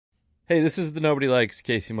Hey, this is the Nobody Likes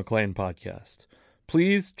Casey McLean podcast.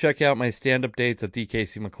 Please check out my stand-up dates at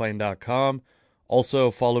thecaseyMcLean.com.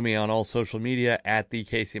 Also, follow me on all social media at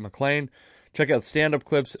thecaseyMcLean. Check out stand-up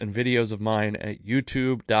clips and videos of mine at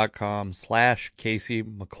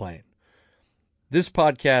youtube.com/CaseyMcLean. This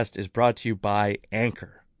podcast is brought to you by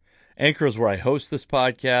Anchor. Anchor is where I host this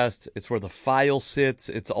podcast. It's where the file sits.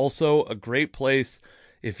 It's also a great place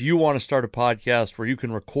if you want to start a podcast where you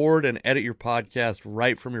can record and edit your podcast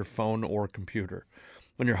right from your phone or computer.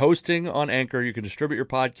 When you're hosting on Anchor, you can distribute your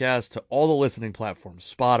podcast to all the listening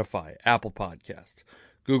platforms: Spotify, Apple Podcast,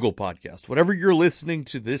 Google Podcast. Whatever you're listening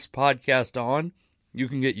to this podcast on, you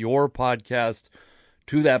can get your podcast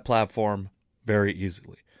to that platform very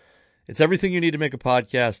easily. It's everything you need to make a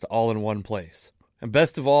podcast all in one place. And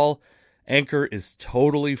best of all, Anchor is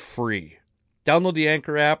totally free. Download the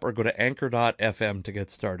Anchor app or go to anchor.fm to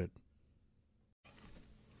get started.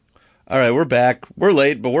 All right, we're back. We're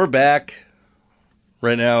late, but we're back.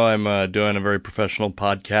 Right now I'm doing a very professional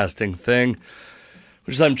podcasting thing,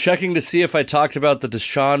 which is I'm checking to see if I talked about the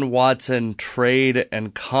Deshaun Watson trade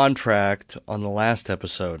and contract on the last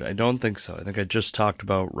episode. I don't think so. I think I just talked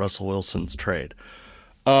about Russell Wilson's trade.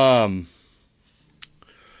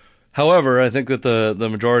 However, I think that the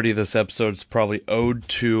majority of this episode is probably owed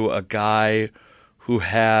to a guy who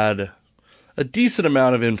had a decent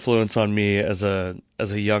amount of influence on me as a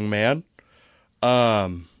young man.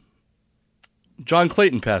 John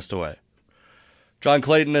Clayton passed away. John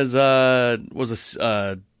Clayton was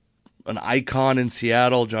an icon in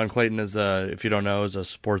Seattle. John Clayton is if you don't know, is a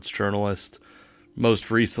sports journalist. Most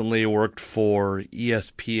recently worked for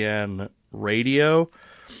ESPN Radio.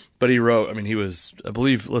 But he wrote, I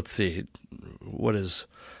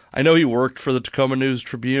know he worked for the Tacoma News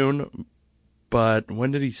Tribune, but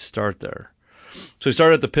when did he start there? So he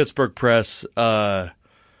started at the Pittsburgh Press. Looks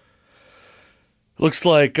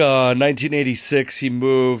like 1986 he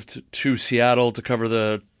moved to Seattle to cover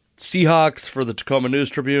the Seahawks for the Tacoma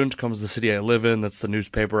News Tribune. Tacoma's the city I live in. That's the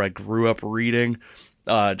newspaper I grew up reading.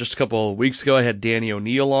 Just a couple of weeks ago, I had Danny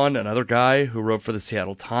O'Neill on, another guy who wrote for the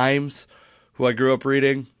Seattle Times, who I grew up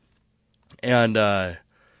reading. And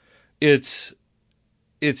it's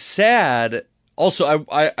sad. Also,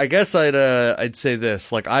 I guess I'd say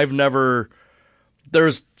this. Like,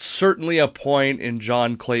 there's certainly a point in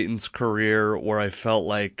John Clayton's career where I felt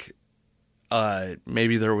like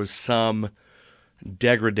maybe there was some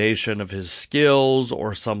degradation of his skills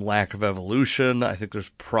or some lack of evolution. I think there's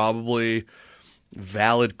probably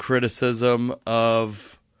valid criticism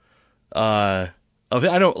of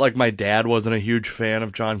I don't, like, my dad wasn't a huge fan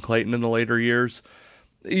of John Clayton in the later years.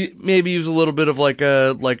 Maybe he was a little bit of like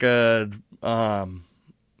a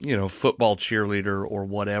football cheerleader or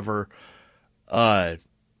whatever. I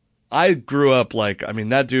grew up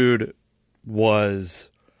that dude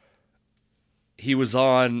he was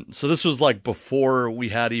on, so this was like before we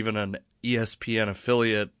had even an ESPN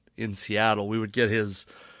affiliate in Seattle. We would get his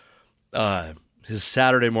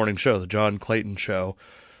Saturday morning show, the John Clayton Show.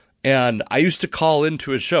 And I used to call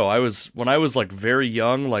into his show. When I was like very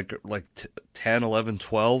young, like 10, 11,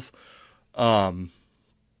 12, I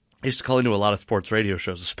used to call into a lot of sports radio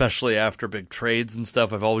shows, especially after big trades and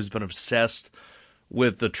stuff. I've always been obsessed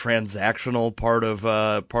with the transactional part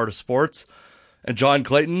of sports. And John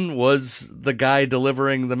Clayton was the guy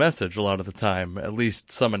delivering the message a lot of the time, at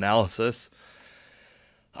least some analysis.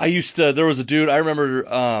 There was a dude, I remember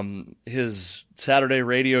his Saturday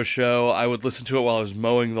radio show. I would listen to it while I was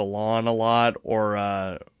mowing the lawn a lot, or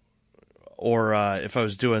if I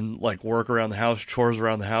was doing like work around the house, chores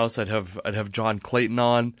around the house, I'd have John Clayton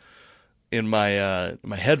on in my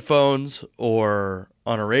headphones or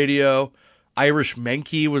on a radio. Irish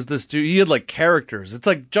Menke was this dude. He had like characters. It's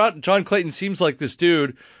like John Clayton seems like this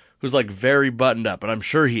dude who's like very buttoned up, and I'm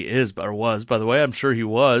sure he is, or was, by the way. I'm sure he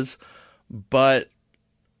was, but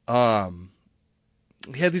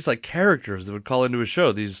he had these like characters that would call into his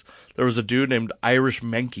show. There was a dude named Irish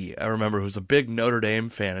Menke, I remember, who was a big Notre Dame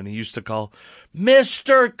fan, and he used to call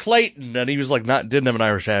Mr. Clayton, and he was like didn't have an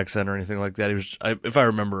Irish accent or anything like that. He was, if I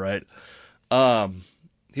remember right,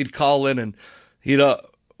 he'd call in and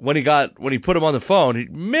when he put him on the phone,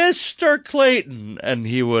 Mr. Clayton, and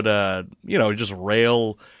he would just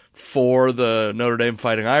rail for the Notre Dame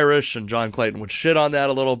Fighting Irish, and John Clayton would shit on that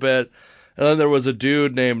a little bit. And then there was a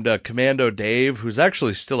dude named Commando Dave, who's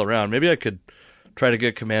actually still around. Maybe I could try to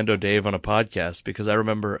get Commando Dave on a podcast, because I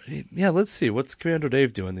remember, let's see, what's Commando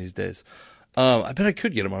Dave doing these days? I bet I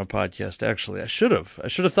could get him on a podcast, actually. I should have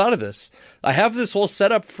thought of this. I have this whole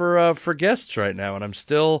setup for guests right now, and I'm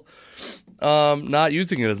still not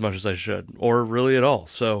using it as much as I should, or really at all.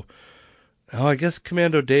 So, I guess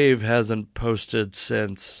Commando Dave hasn't posted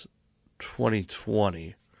since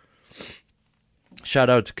 2020. Shout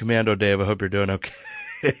out to Commando Dave. I hope you're doing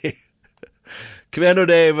okay. Commando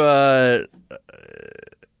Dave,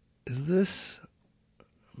 is this?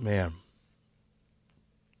 Man.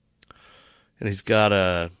 And he's got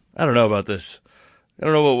I don't know about this. I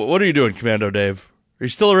don't know. What are you doing, Commando Dave? Are you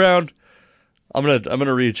still around? I'm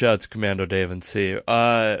gonna reach out to Commando Dave and see.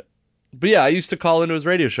 But yeah, I used to call into his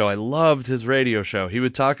radio show. I loved his radio show. He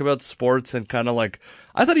would talk about sports and kind of like,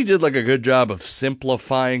 I thought he did like a good job of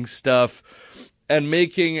simplifying stuff and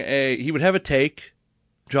he would have a take.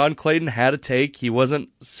 John Clayton had a take. He wasn't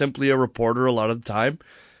simply a reporter a lot of the time.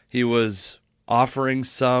 He was offering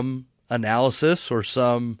some analysis or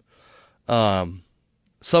some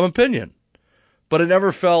opinion. But it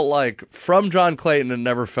never felt like, from John Clayton, it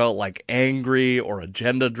never felt like angry or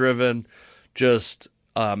agenda-driven. Just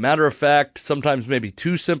matter of fact, sometimes maybe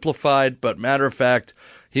too simplified, but matter of fact.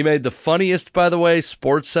 He made the funniest, by the way,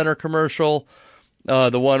 Sports Center commercial.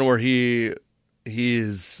 The one where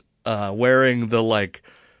he's wearing the, like,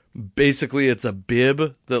 basically it's a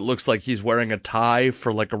bib that looks like he's wearing a tie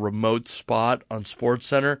for, like, a remote spot on Sports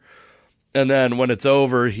Center. And then when it's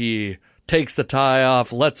over, he takes the tie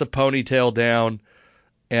off, lets a ponytail down,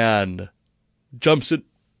 and jumps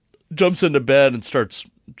into bed and starts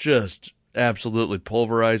just absolutely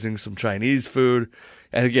pulverizing some Chinese food.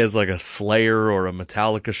 I think he has like a Slayer or a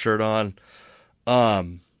Metallica shirt on.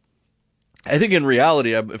 I think in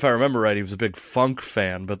reality, if I remember right, he was a big funk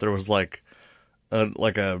fan, but there was like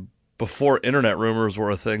a before internet rumors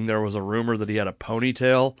were a thing, there was a rumor that he had a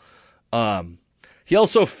ponytail. He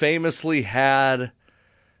also famously had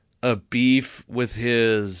a beef with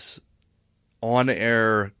his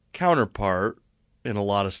on-air counterpart in a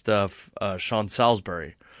lot of stuff, Sean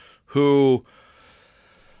Salisbury, who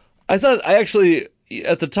at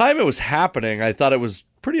the time it was happening, I thought it was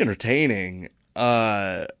pretty entertaining.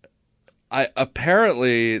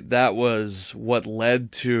 Apparently that was what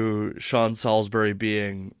led to Sean Salisbury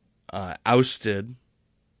being ousted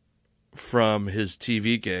from his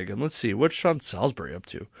TV gig. And let's see, what's Sean Salisbury up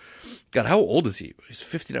to? God, how old is he? He's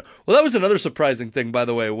 59. Well, that was another surprising thing, by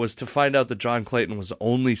the way, was to find out that John Clayton was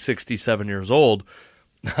only 67 years old.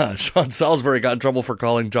 Sean Salisbury got in trouble for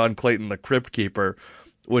calling John Clayton the Crypt Keeper,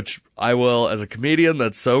 which I will, as a comedian,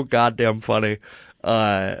 that's so goddamn funny.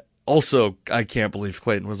 Also, I can't believe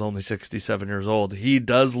Clayton was only 67 years old. He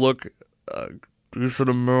does look a decent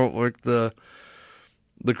amount like the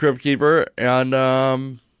Crypt Keeper,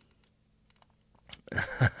 and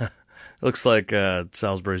looks like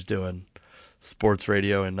Salisbury's doing sports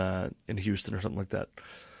radio in Houston or something like that.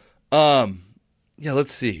 Yeah,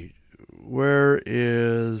 let's see. Where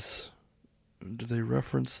do they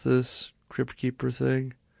reference this Crypt Keeper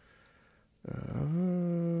thing?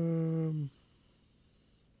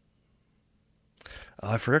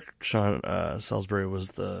 I forgot Sean Salisbury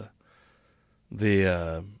was the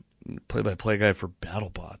play-by-play guy for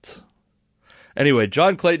BattleBots. Anyway,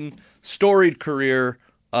 John Clayton, storied career.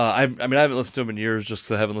 I haven't listened to him in years just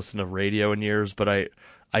because I haven't listened to radio in years, but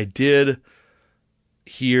I did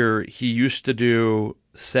hear he used to do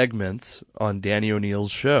segments on Danny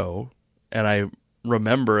O'Neill's show, and I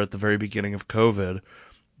remember at the very beginning of COVID,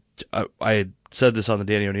 I had said this on the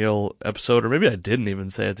Danny O'Neill episode, or maybe I didn't even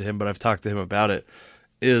say it to him, but I've talked to him about it,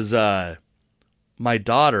 is my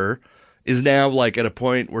daughter is now like at a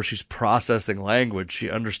point where she's processing language. She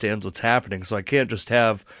understands what's happening, so I can't just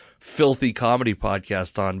have filthy comedy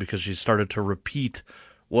podcasts on because she started to repeat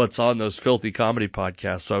what's on those filthy comedy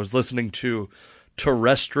podcasts. So I was listening to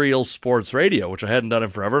terrestrial sports radio, which I hadn't done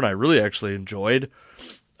in forever, and I really actually enjoyed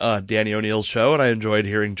Danny O'Neill's show, and I enjoyed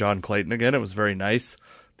hearing John Clayton again. It was very nice.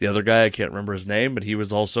 The other guy, I can't remember his name, but he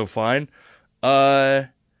was also fine. And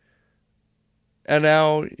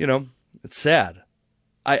now, it's sad.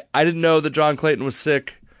 I didn't know that John Clayton was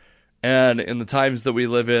sick, and in the times that we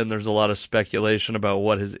live in, there's a lot of speculation about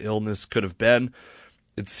what his illness could have been.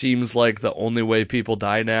 It seems like the only way people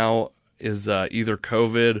die now is either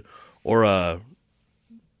COVID or a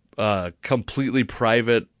completely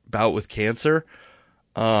private bout with cancer.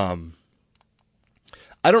 I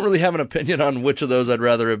don't really have an opinion on which of those I'd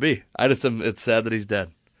rather it be. It's sad that he's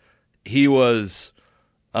dead. He was,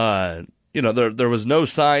 there was no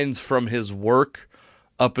signs from his work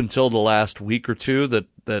up until the last week or two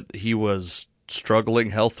that he was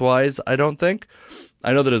struggling health-wise, I don't think.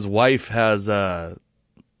 I know that his wife has, I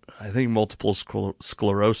think, multiple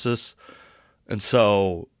sclerosis, and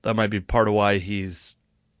so that might be part of why he's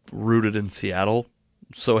rooted in Seattle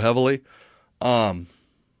so heavily.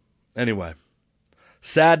 Anyway,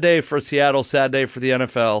 sad day for Seattle, sad day for the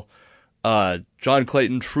NFL. John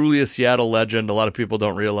Clayton, truly a Seattle legend. A lot of people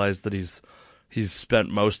don't realize that he's He's spent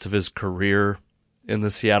most of his career in the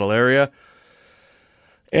Seattle area.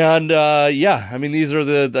 And, I mean,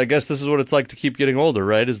 I guess this is what it's like to keep getting older,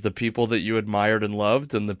 right? Is the people that you admired and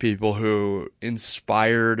loved and the people who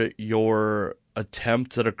inspired your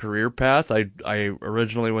attempt at a career path. I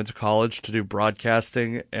originally went to college to do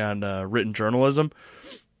broadcasting and, written journalism,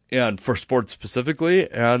 and for sports specifically.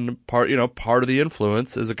 And part of the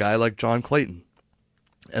influence is a guy like John Clayton.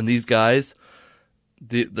 And these guys,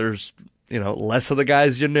 there's, less of the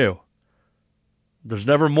guys you knew. There's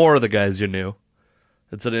never more of the guys you knew.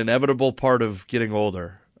 It's an inevitable part of getting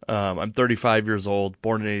older. I'm 35 years old,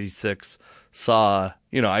 born in 86. To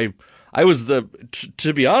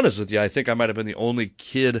be honest with you, I think I might have been the only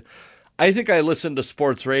kid. I think I listened to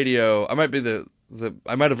sports radio. I might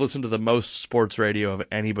have listened to the most sports radio of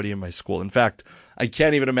anybody in my school. In fact, I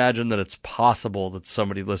can't even imagine that it's possible that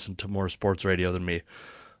somebody listened to more sports radio than me.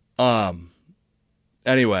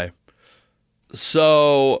 Anyway,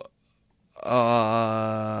 so,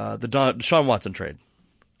 the Deshaun Watson trade.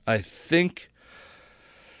 I think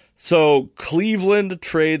so. Cleveland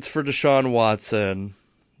trades for Deshaun Watson.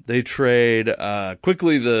 They trade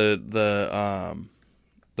quickly. The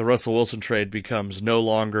Russell Wilson trade becomes no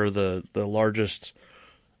longer the largest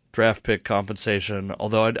draft pick compensation.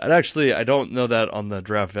 Although I don't know that on the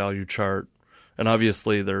draft value chart, and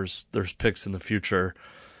obviously there's picks in the future.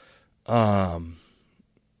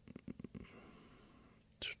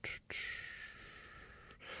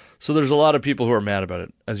 So there's a lot of people who are mad about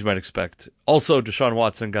it, as you might expect. Also, Deshaun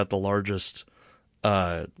Watson got the largest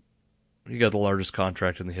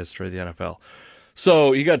contract in the history of the NFL.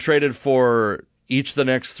 So he got traded for each of the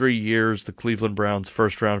next 3 years, the Cleveland Browns'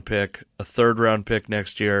 first-round pick, a third-round pick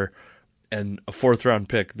next year, and a fourth-round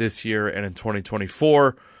pick this year and in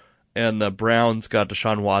 2024. And the Browns got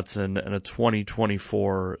Deshaun Watson and a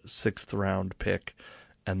 2024 sixth-round pick.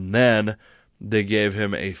 And then they gave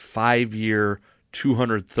him a 5-year,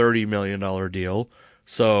 $230 million deal.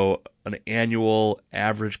 So an annual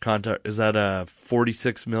average contract is at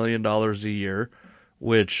 $46 million a year,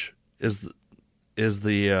 which is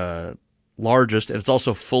the largest, and it's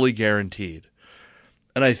also fully guaranteed.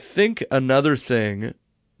 And I think another thing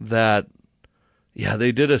that,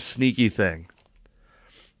 they did a sneaky thing.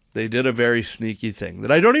 They did a very sneaky thing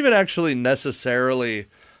that I don't even actually necessarily,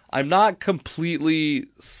 I'm not completely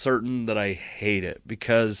certain that I hate it,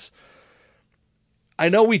 because I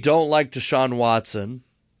know we don't like Deshaun Watson,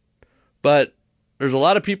 but there's a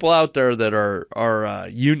lot of people out there that are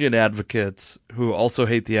union advocates who also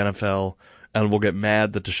hate the NFL and will get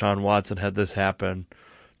mad that Deshaun Watson had this happen.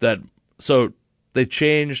 So they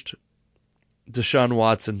changed Deshaun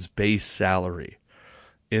Watson's base salary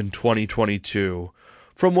in 2022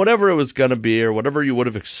 from whatever it was going to be, or whatever you would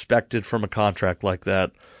have expected from a contract like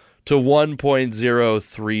that, to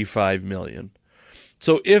 $1.035 million.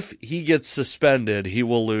 So if he gets suspended, he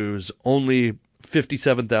will lose only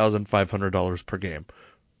 $57,500 per game.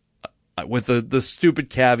 With the stupid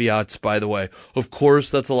caveats, by the way. Of course,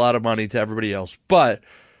 that's a lot of money to everybody else. But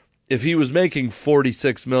if he was making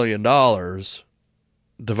 $46 million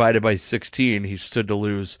divided by 16, he stood to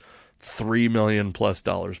lose $3 million plus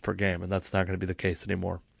per game. And that's not going to be the case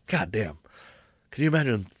anymore. God damn. Can you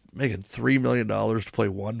imagine making $3 million to play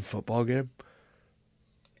one football game?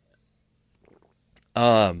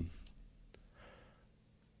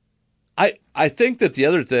 I think that the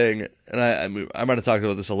other thing, and I might have talked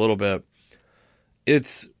about this a little bit,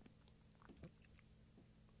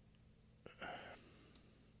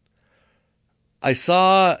 I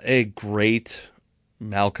saw a great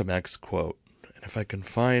Malcolm X quote, and if I can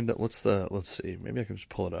find, let's see, maybe I can just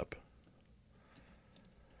pull it up.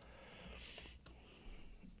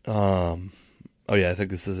 I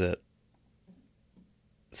think this is it.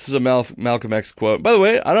 This is a Malcolm X quote. By the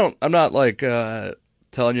way, I'm not like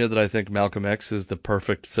telling you that I think Malcolm X is the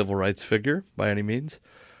perfect civil rights figure by any means.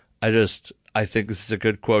 I think this is a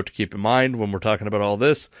good quote to keep in mind when we're talking about all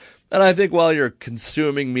this. And I think while you're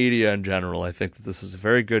consuming media in general, I think that this is a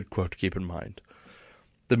very good quote to keep in mind.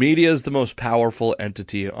 The media is the most powerful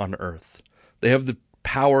entity on earth. They have the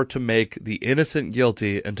power to make the innocent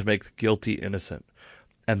guilty and to make the guilty innocent.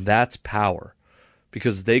 And that's power,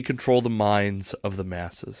 because they control the minds of the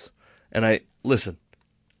masses. And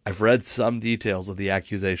I've read some details of the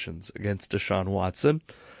accusations against Deshaun Watson,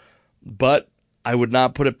 but I would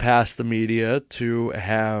not put it past the media to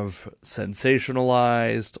have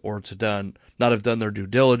sensationalized or to not have done their due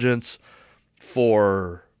diligence.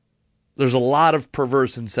 There's a lot of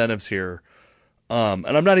perverse incentives here. And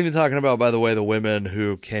I'm not even talking about, by the way, the women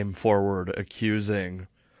who came forward accusing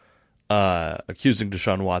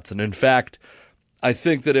Deshaun Watson. In fact, I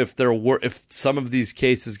think that if some of these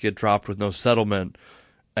cases get dropped with no settlement,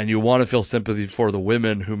 and you want to feel sympathy for the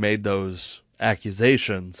women who made those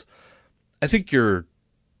accusations, I think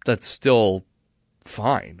that's still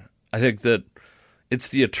fine. I think that it's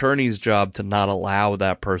the attorney's job to not allow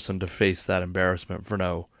that person to face that embarrassment for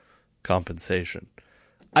no compensation.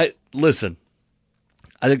 I think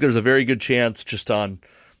there's a very good chance, just on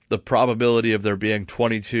the probability of there being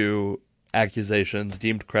 22 accusations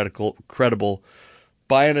deemed credible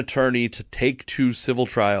by an attorney to take to civil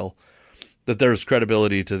trial, that there's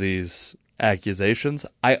credibility to these accusations.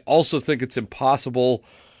 I also think it's impossible.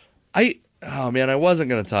 I wasn't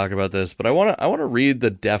going to talk about this, but I want to read the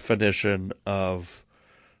definition of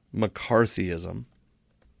McCarthyism.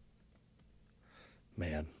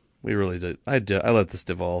 Man, we really did. I let this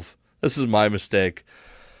devolve. This is my mistake.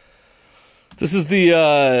 This is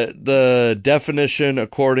the definition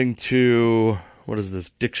according to, what is this,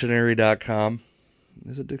 dictionary.com?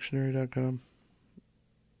 Is it dictionary.com?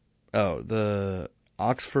 Oh, the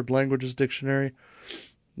Oxford Languages Dictionary?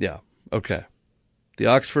 Yeah, okay. The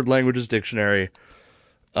Oxford Languages Dictionary.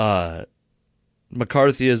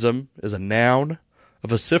 McCarthyism is a noun, a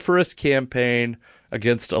vociferous campaign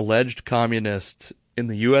against alleged communists in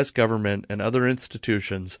the U.S. government and other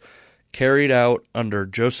institutions carried out under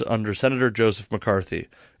Senator Joseph McCarthy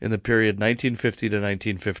in the period 1950 to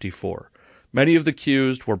 1954. Many of the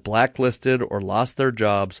accused were blacklisted or lost their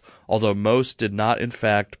jobs, although most did not in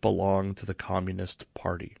fact belong to the Communist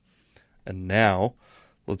Party. And now,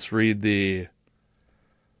 let's read the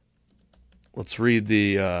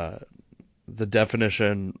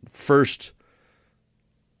definition, first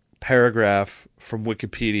paragraph from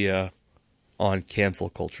Wikipedia on cancel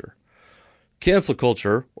culture. Cancel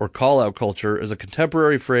culture, or call-out culture, is a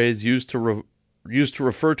contemporary phrase used to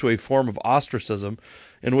refer to a form of ostracism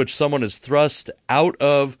in which someone is thrust out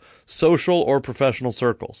of social or professional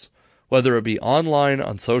circles, whether it be online,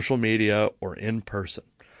 on social media, or in person.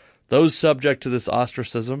 Those subject to this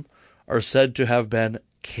ostracism are said to have been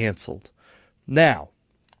canceled. Now,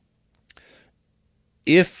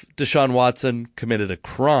 if Deshaun Watson committed a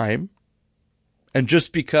crime, and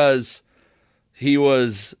just because he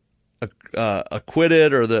was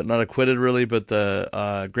acquitted, or not acquitted really, but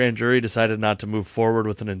the grand jury decided not to move forward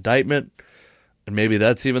with an indictment, and maybe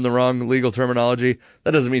that's even the wrong legal terminology, that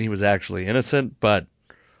doesn't mean he was actually innocent, but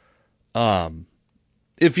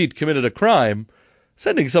if he'd committed a crime,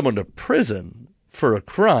 sending someone to prison for a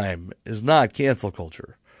crime is not cancel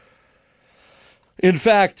culture. In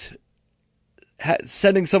fact,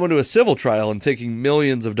 sending someone to a civil trial and taking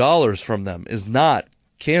millions of dollars from them is not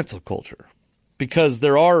cancel culture. Because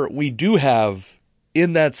we do have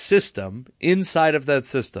in that system, inside of that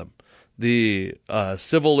system, the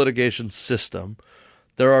civil litigation system,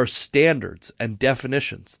 there are standards and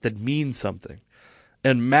definitions that mean something,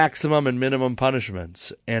 and maximum and minimum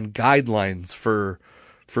punishments, and guidelines for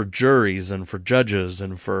juries and for judges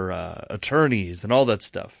and for attorneys and all that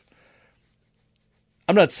stuff.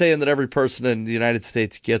 I'm not saying that every person in the United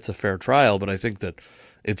States gets a fair trial, but I think that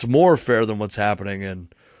it's more fair than what's happening in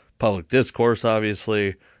public discourse,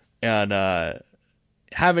 obviously, and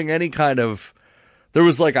having any kind of, there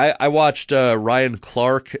was I watched Ryan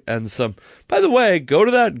Clark and some, by the way, go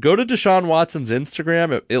to Deshaun Watson's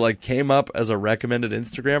Instagram. It came up as a recommended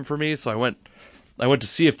Instagram for me. So I went to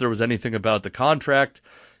see if there was anything about the contract.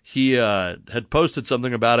 He had posted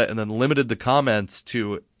something about it and then limited the comments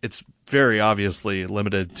to, it's very obviously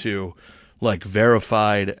limited to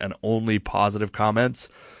verified and only positive comments.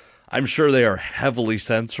 I'm sure they are heavily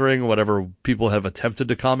censoring whatever people have attempted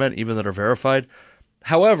to comment, even that are verified.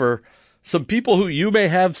 However, some people who you may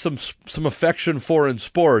have some affection for in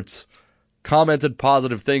sports commented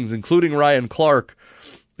positive things, including Ryan Clark,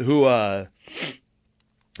 who is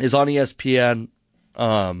on ESPN,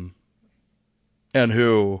 and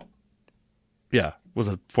who, was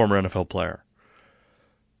a former NFL player.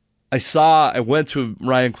 I went to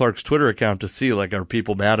Ryan Clark's Twitter account to see, are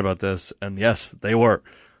people mad about this? And yes, they were.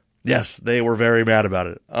 Yes, they were very mad about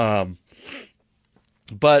it.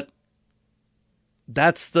 But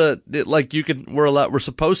that's we're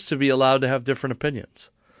supposed to be allowed to have different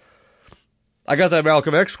opinions. I got that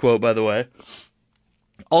Malcolm X quote, by the way.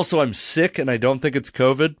 Also, I'm sick and I don't think it's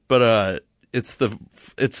COVID, but it's the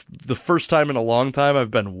first time in a long time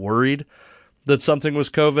I've been worried that something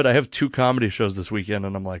was COVID. I have 2 comedy shows this weekend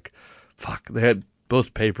and I'm like, fuck, they had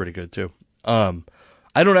both pay pretty good too.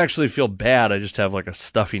 I don't actually feel bad. I just have a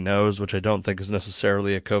stuffy nose, which I don't think is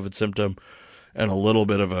necessarily a COVID symptom, and a little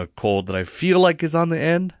bit of a cold that I feel like is on the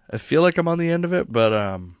end. I feel like I'm on the end of it,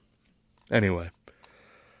 but anyway.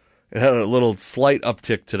 It had a little slight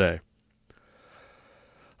uptick today.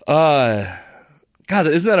 God,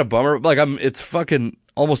 isn't that a bummer? Like, it's fucking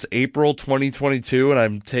almost April 2022 and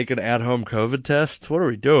I'm taking at-home COVID tests. What are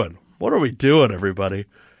we doing? What are we doing, everybody?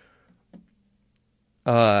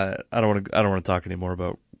 I don't want to talk anymore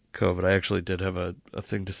about COVID. I actually did have a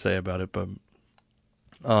thing to say about it, but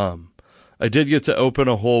I did get to open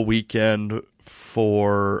a whole weekend I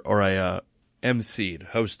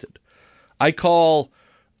emceed, hosted. I call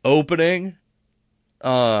opening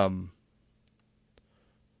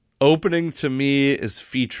to me is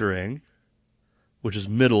featuring, which is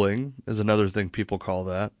middling, is another thing people call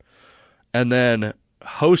that. And then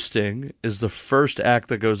hosting is the first act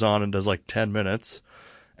that goes on and does like 10 minutes.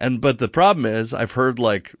 But the problem is I've heard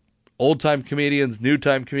like old time comedians, new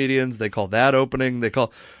time comedians, they call that opening.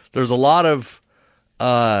 There's a lot of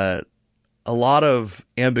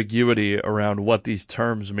ambiguity around what these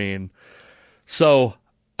terms mean. So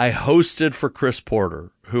I hosted for Chris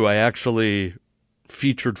Porter, who I actually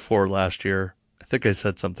featured for last year. I think I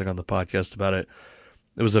said something on the podcast about it.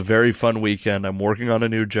 It was a very fun weekend. I'm working on a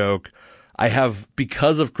new joke. I have,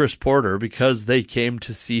 because of Chris Porter, because they came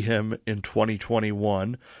to see him in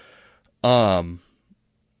 2021, and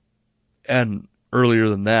earlier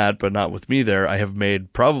than that, but not with me there, I have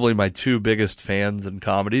made probably my two biggest fans in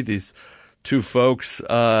comedy. These two folks,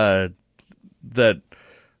 that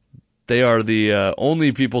they are the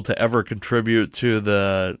only people to ever contribute to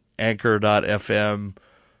the Anchor.fm,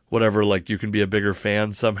 whatever, like you can be a bigger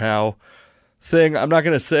fan somehow thing. I'm not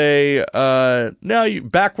going to say,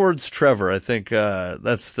 Backwards Trevor, I think,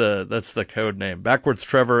 that's the code name. Backwards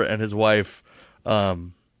Trevor and his wife, we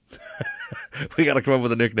got to come up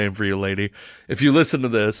with a nickname for you, lady. If you listen to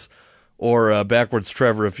this, or, Backwards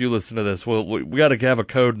Trevor, if you listen to this, we got to have a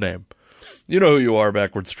code name. You know who you are,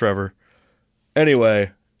 Backwards Trevor.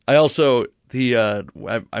 Anyway, I also,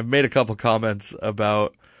 I've made a couple comments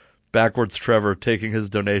about Backwards Trevor taking his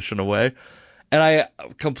donation away. And I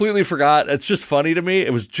completely forgot. It's just funny to me.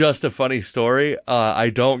 It was just a funny story. I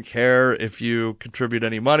don't care if you contribute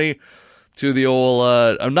any money to the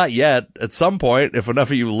old, not yet. At some point, if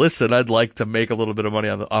enough of you listen, I'd like to make a little bit of money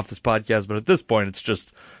off this podcast. But at this point, it's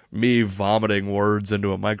just me vomiting words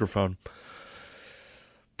into a microphone.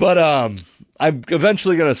 But I'm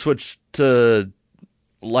eventually going to switch to,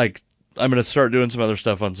 like, I'm going to start doing some other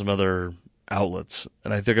stuff on some other outlets.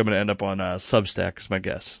 And I think I'm going to end up on Substack is my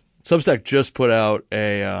guess. Substack just put out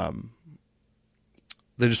a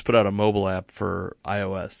mobile app for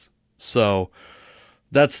iOS. So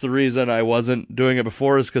that's the reason I wasn't doing it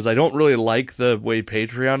before, is because I don't really like the way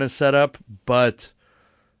Patreon is set up, but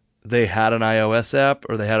they had an iOS app,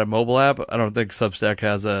 or they had a mobile app. I don't think Substack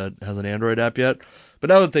has an Android app yet. But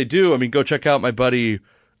now that they do, I mean, go check out my buddy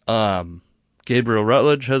Gabriel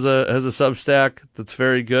Rutledge has a Substack that's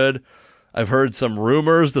very good. I've heard some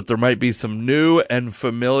rumors that there might be some new but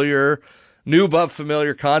familiar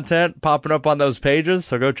content popping up on those pages,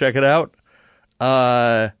 so go check it out.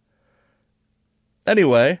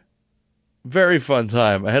 Anyway, very fun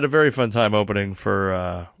time. I had a very fun time opening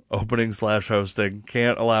for opening/hosting.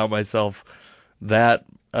 Can't allow myself that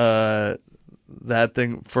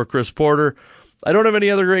thing for Chris Porter. I don't have any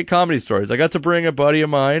other great comedy stories. I got to bring a buddy of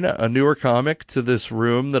mine, a newer comic, to this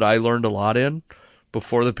room that I learned a lot in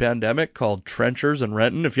before the pandemic, called Trenchers in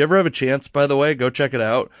Renton. If you ever have a chance, by the way, go check it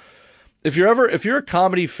out. If you're a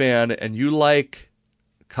comedy fan and you like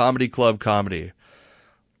comedy club comedy,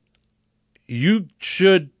 you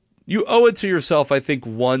owe it to yourself, I think,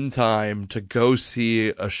 one time to go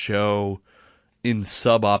see a show in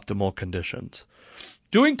suboptimal conditions.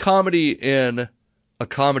 Doing comedy in a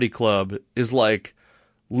comedy club is like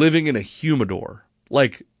living in a humidor.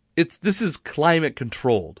 Like, this is climate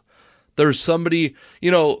controlled. There's somebody,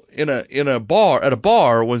 in a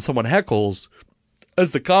bar, when someone heckles,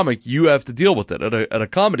 as the comic, you have to deal with it. At a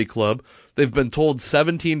comedy club, they've been told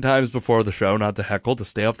 17 times before the show not to heckle, to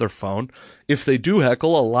stay off their phone. If they do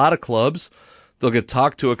heckle, a lot of clubs, they'll get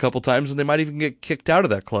talked to a couple times, and they might even get kicked out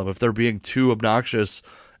of that club if they're being too obnoxious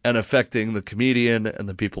and affecting the comedian and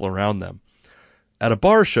the people around them. At a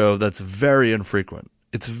bar show, that's very infrequent.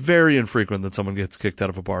 It's very infrequent that someone gets kicked out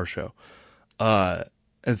of a bar show.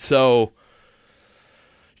 And so,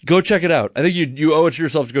 go check it out. I think you owe it to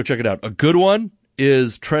yourself to go check it out. A good one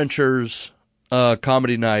is Trencher's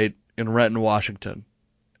Comedy Night in Renton, Washington.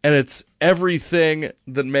 And it's everything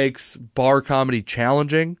that makes bar comedy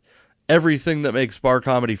challenging, everything that makes bar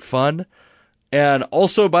comedy fun. And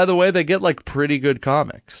also, by the way, they get like pretty good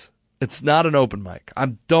comics. It's not an open mic.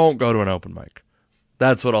 Don't go to an open mic.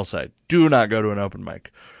 That's what I'll say. Do not go to an open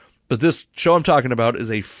mic. But this show I'm talking about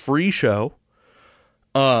is a free show.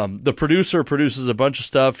 The producer produces a bunch of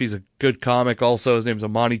stuff. He's a good comic also. His name's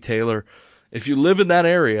Amani Taylor. If you live in that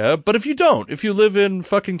area, but if you don't, if you live in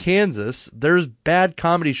fucking Kansas, there's bad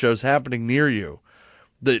comedy shows happening near you.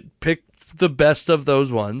 That pick the best of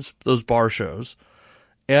those ones, those bar shows,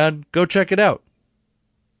 and go check it out.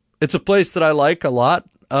 It's a place that I like a lot,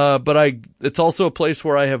 but it's also a place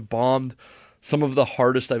where I have bombed some of the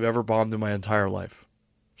hardest I've ever bombed in my entire life.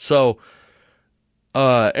 So,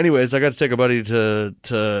 anyways, I got to take a buddy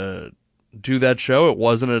to do that show. It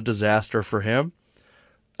wasn't a disaster for him.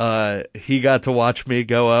 He got to watch me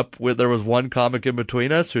go up there was one comic in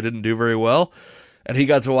between us who didn't do very well. And he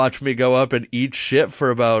got to watch me go up and eat shit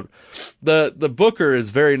for about, the booker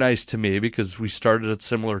is very nice to me because we started at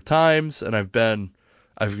similar times and I've gone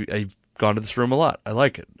to this room a lot. I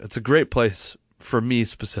like it. It's a great place for me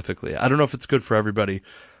specifically. I don't know if it's good for everybody,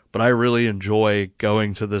 but I really enjoy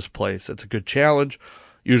going to this place. It's a good challenge.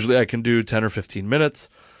 Usually I can do 10 or 15 minutes.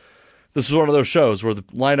 This is one of those shows where the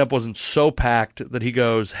lineup wasn't so packed that he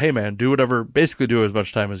goes, hey man, basically do as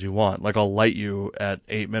much time as you want. Like I'll light you at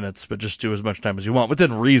 8 minutes, but just do as much time as you want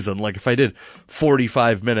within reason. Like if I did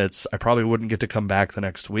 45 minutes, I probably wouldn't get to come back the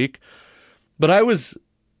next week. But I was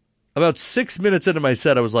about 6 minutes into my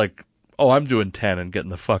set. I was like, oh, I'm doing 10 and getting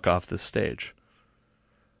the fuck off this stage.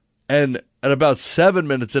 And at about 7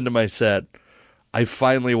 minutes into my set, I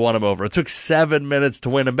finally won him over. It took 7 minutes to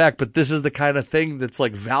win him back, but this is the kind of thing that's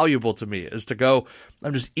like valuable to me, is to go,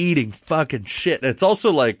 I'm just eating fucking shit. And it's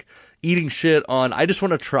also like eating shit on, I just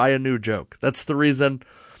want to try a new joke. That's the reason.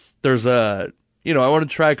 There's I want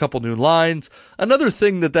to try a couple new lines. Another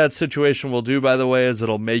thing that situation will do, by the way, is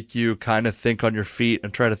it'll make you kind of think on your feet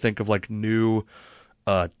and try to think of like new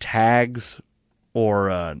tags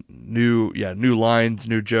or new lines,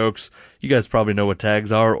 new jokes. You guys probably know what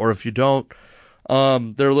tags are, or if you don't,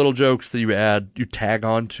 they're little jokes that you tag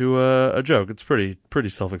on to a joke. It's pretty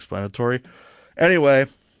self-explanatory. Anyway,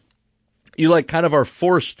 you like kind of are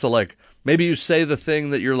forced to like, maybe you say the thing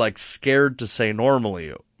that you're like scared to say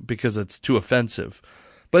normally because it's too offensive.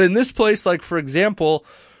 But in this place, like for example,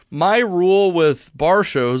 my rule with bar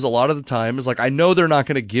shows a lot of the time is like, I know they're not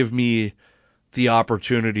going to give me the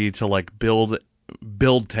opportunity to like build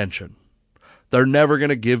tension. They're never going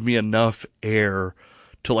to give me enough air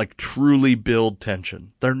to like truly build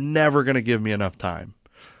tension. They're never going to give me enough time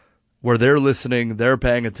where they're listening, they're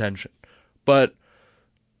paying attention. But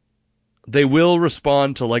they will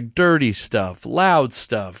respond to like dirty stuff, loud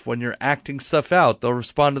stuff. When you're acting stuff out, they'll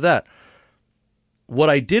respond to that.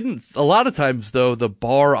 A lot of times though, the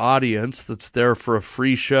bar audience that's there for a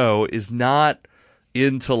free show is not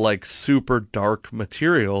into like super dark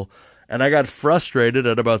material. And I got frustrated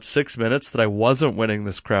at about 6 minutes that I wasn't winning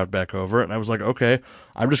this crowd back over. And I was like, okay,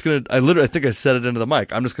 I think I said it into the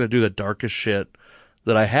mic. I'm just going to do the darkest shit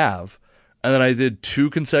that I have. And then I did 2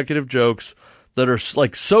 consecutive jokes that are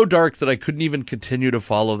like so dark that I couldn't even continue to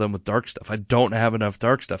follow them with dark stuff. I don't have enough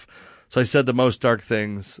dark stuff. So I said the most dark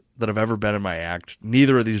things that have ever been in my act.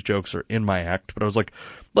 Neither of these jokes are in my act, but I was like,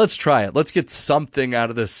 let's try it. Let's get something out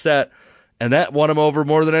of this set. And that won him over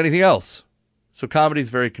more than anything else. So comedy's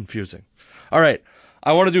very confusing. All right.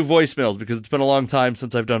 I want to do voicemails because it's been a long time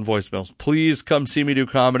since I've done voicemails. Please come see me do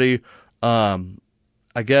comedy.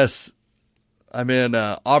 I guess I'm in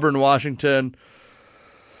Auburn, Washington.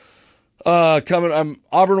 I'm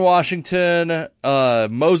Auburn, Washington,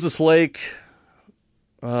 Moses Lake,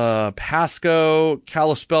 Pasco,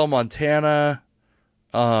 Kalispell, Montana,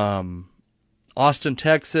 Austin,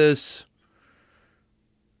 Texas,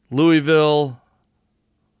 Louisville,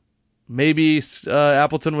 maybe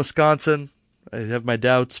Appleton, Wisconsin. I have my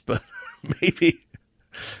doubts, but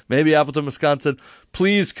maybe Appleton, Wisconsin.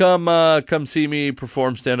 Please come see me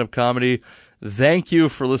perform stand-up comedy. Thank you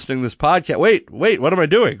for listening to this podcast. Wait, what am I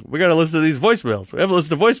doing? We got to listen to these voicemails. We haven't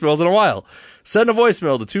listened to voicemails in a while. Send a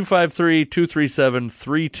voicemail to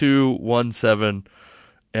 253-237-3217.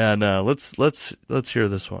 And let's hear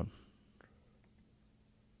this one.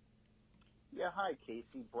 Yeah, hi,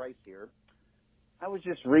 Casey. Bryce here. I was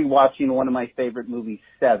just rewatching one of my favorite movies,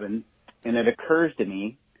 Seven, and it occurs to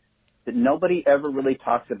me that nobody ever really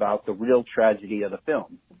talks about the real tragedy of the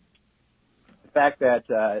film. The fact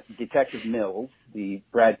that Detective Mills, the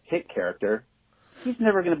Brad Pitt character, he's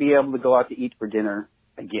never going to be able to go out to eat for dinner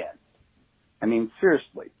again. I mean,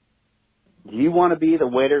 seriously. Do you want to be the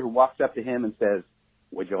waiter who walks up to him and says,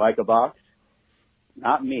 "Would you like a box?"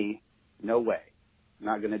 Not me. No way. I'm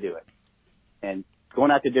not going to do it. And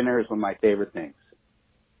going out to dinner is one of my favorite things.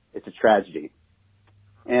 It's a tragedy.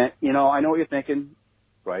 And, I know what you're thinking,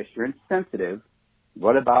 Bryce, you're insensitive.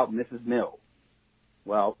 What about Mrs. Mills?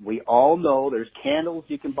 Well, we all know there's candles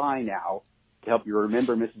you can buy now to help you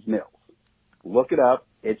remember Mrs. Mills. Look it up.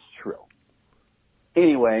 It's true.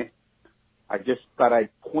 Anyway, I just thought I'd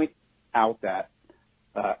point out that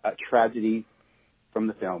a tragedy from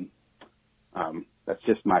the film. That's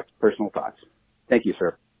just my personal thoughts. Thank you,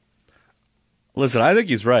 sir. Listen, I think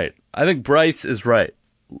he's right. I think Bryce is right.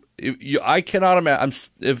 I cannot imagine.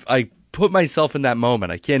 If I put myself in that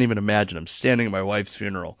moment, I can't even imagine. I'm standing at my wife's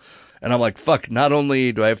funeral, and I'm like, "Fuck!" Not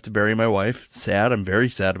only do I have to bury my wife, sad. I'm very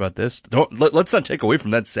sad about this. Let's not take away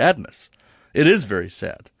from that sadness. It is very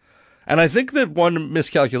sad, and I think that one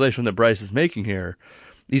miscalculation that Bryce is making here,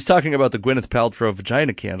 he's talking about the Gwyneth Paltrow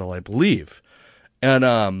vagina candle, I believe.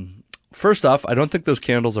 And first off, I don't think those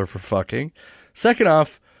candles are for fucking. Second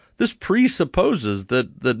off, this presupposes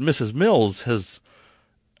that Mrs. Mills has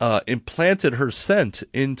implanted her scent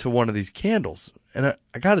into one of these candles. And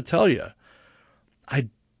I got to tell you, I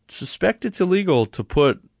suspect it's illegal to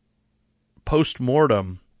put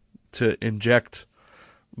post-mortem to inject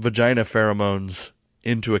vagina pheromones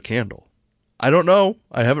into a candle. I don't know.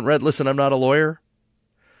 I haven't read. Listen, I'm not a lawyer,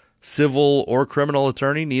 civil or criminal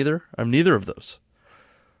attorney, neither. I'm neither of those.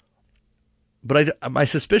 But my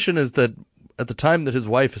suspicion is that at the time that his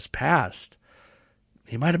wife has passed,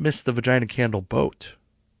 he might have missed the vagina candle boat.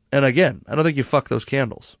 And again, I don't think you fuck those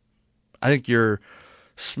candles. I think you're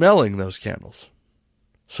smelling those candles.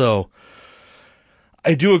 So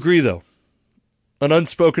I do agree, though. An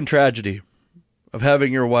unspoken tragedy of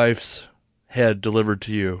having your wife's head delivered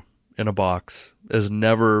to you in a box is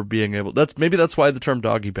never being able. Maybe that's why the term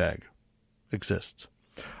doggy bag exists.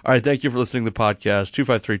 All right, thank you for listening to the podcast.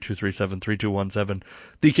 253-237-3217.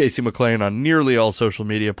 The Casey McLean on nearly all social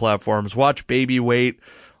media platforms. Watch Baby Wait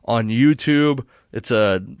on YouTube. It's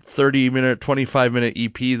a 30-minute, 25-minute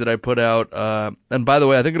EP that I put out. And by the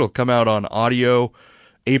way, I think it'll come out on audio.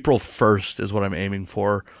 April 1st is what I'm aiming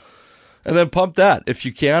for. And then pump that. If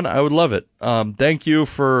you can, I would love it. Thank you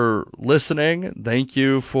for listening. Thank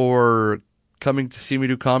you for coming to see me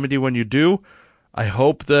do comedy when you do. I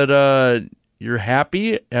hope that you're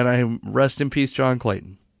happy, and I rest in peace, John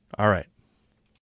Clayton. All right.